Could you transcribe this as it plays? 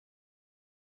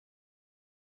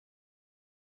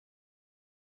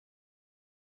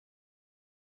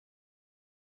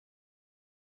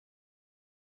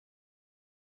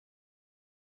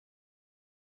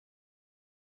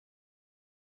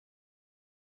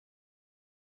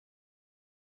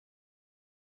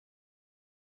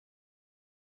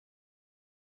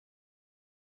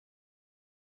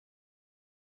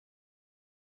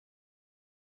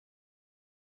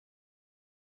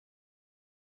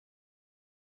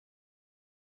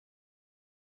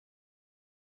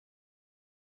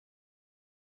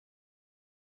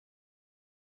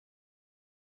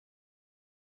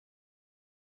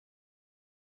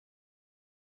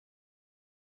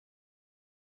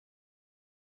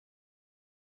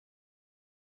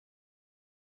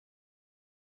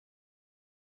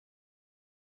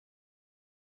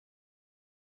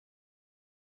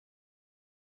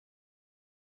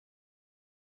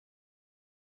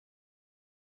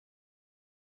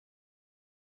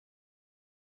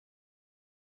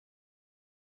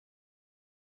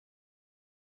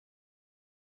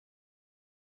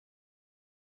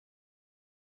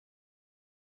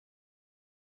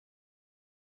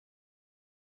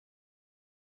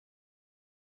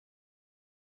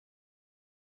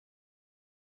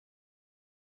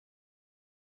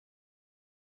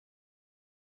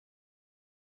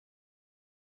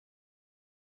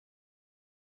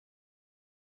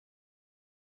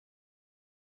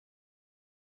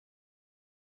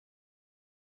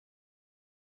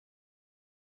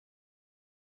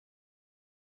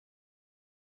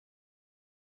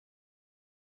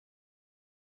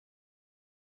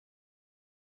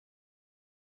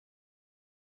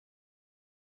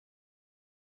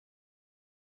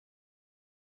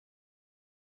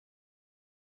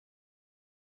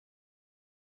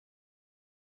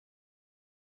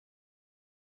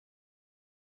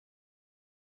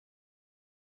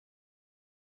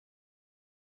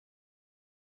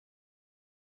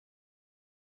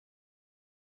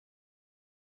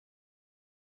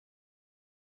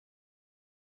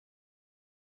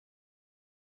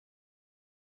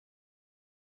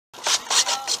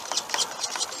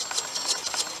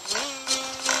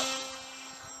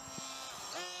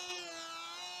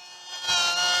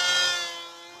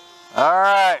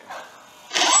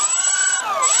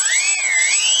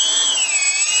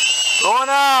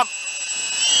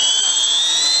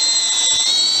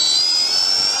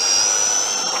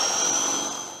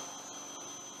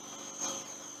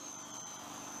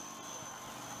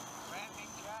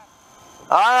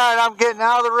Alright, I'm getting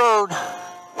out of the road.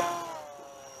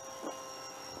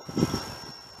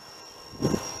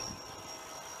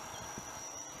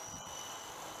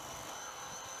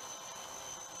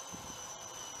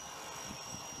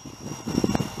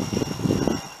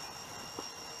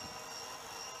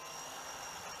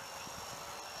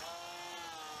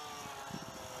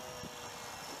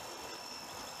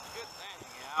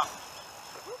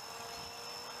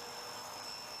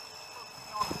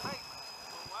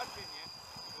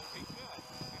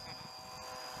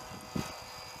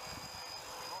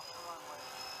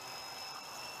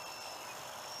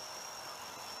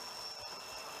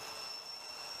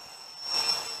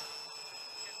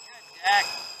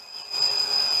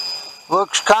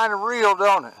 Looks kind of real,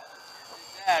 don't it?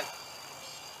 It does.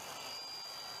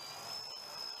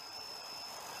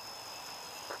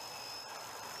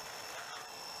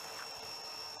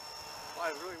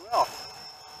 Flies really well.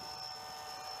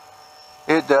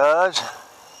 It does.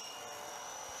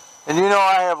 And you know,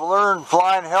 I have learned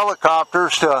flying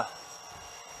helicopters to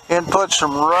input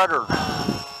some rudder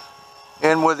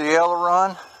in with the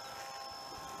aileron.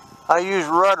 I use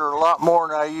rudder a lot more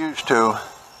than I used to.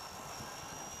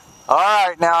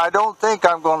 Alright, now I don't think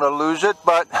I'm going to lose it,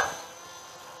 but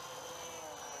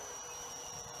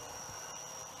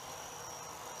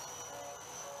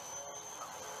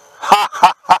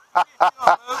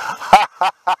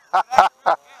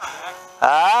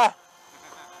huh?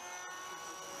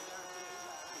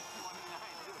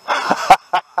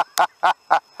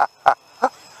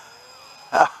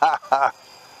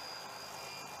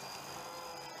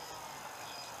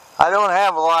 I don't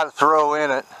have a lot of throw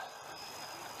in it,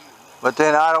 but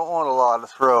then I don't want a lot of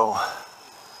throw.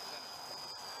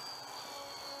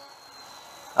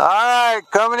 Alright,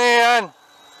 coming in.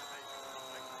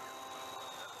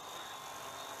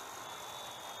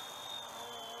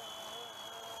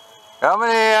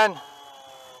 Coming in.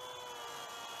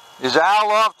 Is Al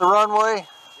off the runway?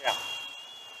 Yeah.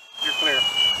 You're clear.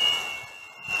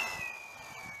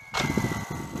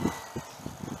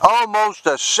 Almost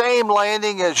the same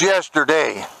landing as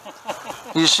yesterday.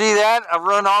 You see that? I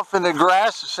run off in the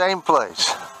grass, the same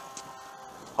place.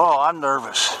 Oh, I'm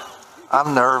nervous.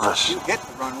 I'm nervous. You hit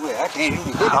the runway. I can't even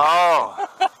hit it. Oh,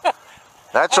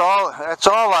 that's all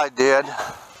I did.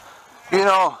 You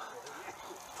know,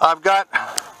 I've got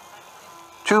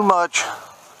too much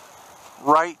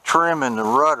right trim in the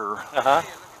rudder.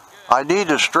 I need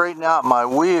to straighten out my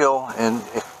wheel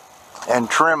and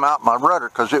trim out my rudder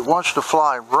because it wants to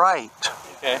fly right.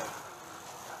 Okay.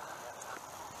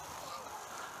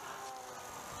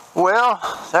 Well,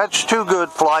 that's 2 good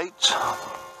flights.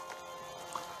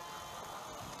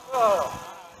 Oh.